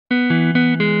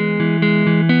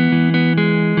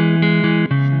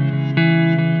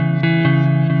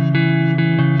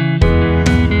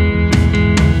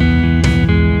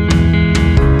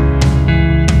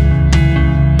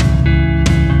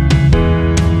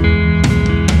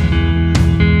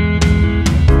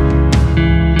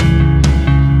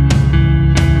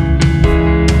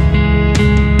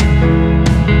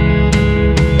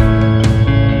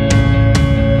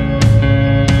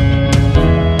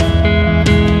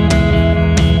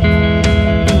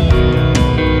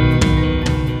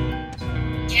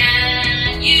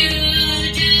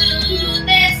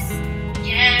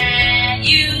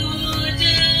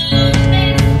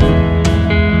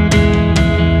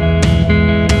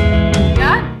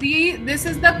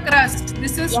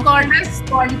This is called as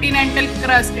continental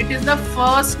crust. It is the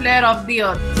first layer of the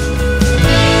earth.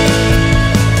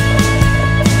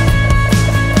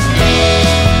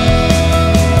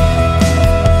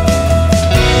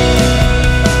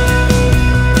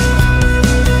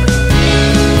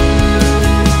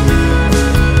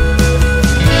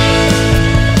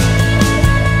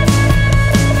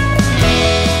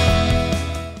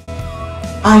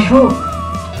 I hope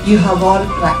you have all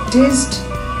practiced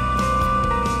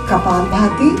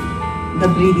Kapalbhati, the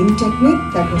breathing technique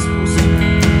that was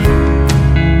posted.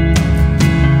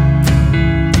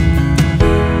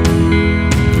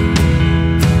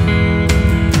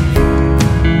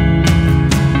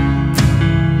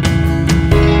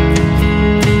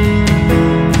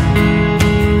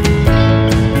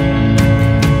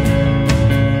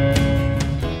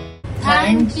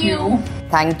 Thank you.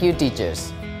 Thank you,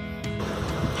 teachers.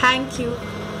 Thank you.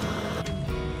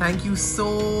 Thank you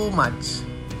so much.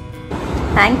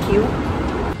 Thank you.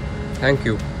 Thank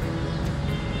you.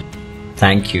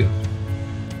 Thank you.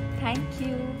 Thank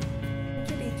you. Thank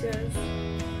you, teachers.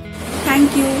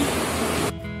 Thank you.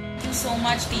 Thank you so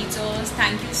much, teachers.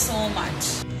 Thank you so much.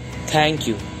 Thank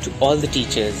you to all the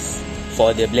teachers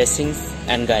for their blessings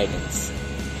and guidance.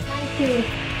 Thank you.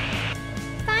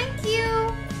 Thank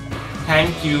you.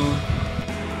 Thank you.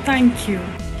 Thank you.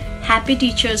 Happy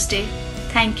Teachers' Day.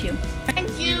 Thank you.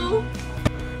 Thank you.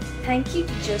 Thank you,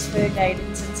 teachers, for your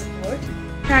guidance and support.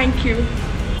 Thank you.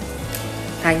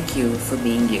 Thank you for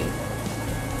being you.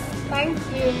 Thank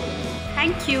you.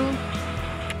 Thank you.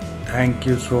 Thank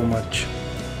you so much.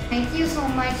 Thank you so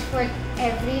much for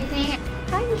everything.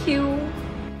 Thank you.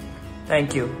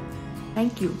 Thank you.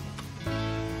 Thank you.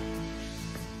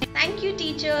 Thank you,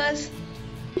 teachers.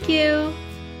 Thank you.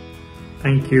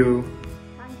 Thank you.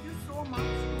 Thank you so much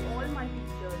to all my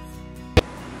teachers.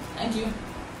 Thank you.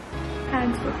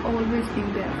 Thanks for always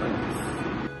being there for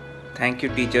us. Thank you,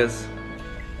 teachers.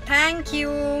 Thank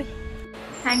you.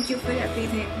 Thank you for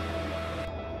everything.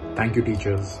 Thank you,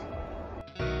 teachers.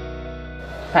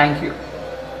 Thank you.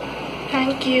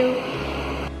 Thank you.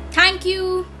 Thank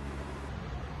you.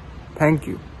 Thank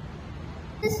you.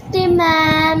 Namaste,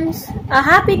 ma'ams. A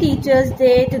happy Teachers'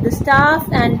 Day to the staff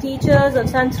and teachers of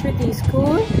Sanskriti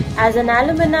School. As an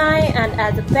alumni and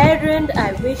as a parent,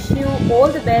 I wish you all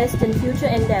the best in future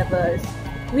endeavors.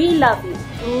 We love you.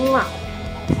 Mwah.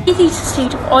 Happy Teachers' Day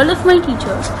to all of my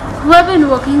teachers who have been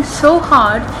working so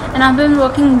hard and have been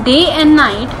working day and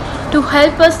night to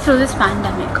help us through this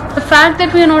pandemic. The fact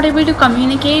that we are not able to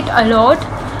communicate a lot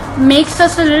makes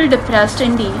us a little depressed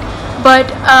indeed. But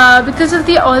because of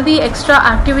all the extra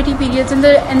activity periods and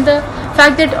the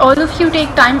fact that all of you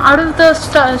take time out of the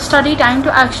study time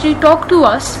to actually talk to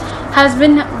us has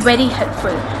been very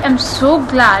helpful. I'm so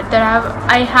glad that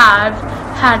I have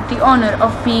had the honor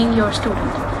of being your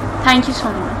student. Thank you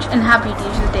so much and happy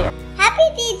Teachers' Day. Happy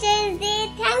Teachers' Day.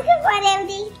 Thank you for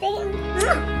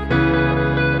everything.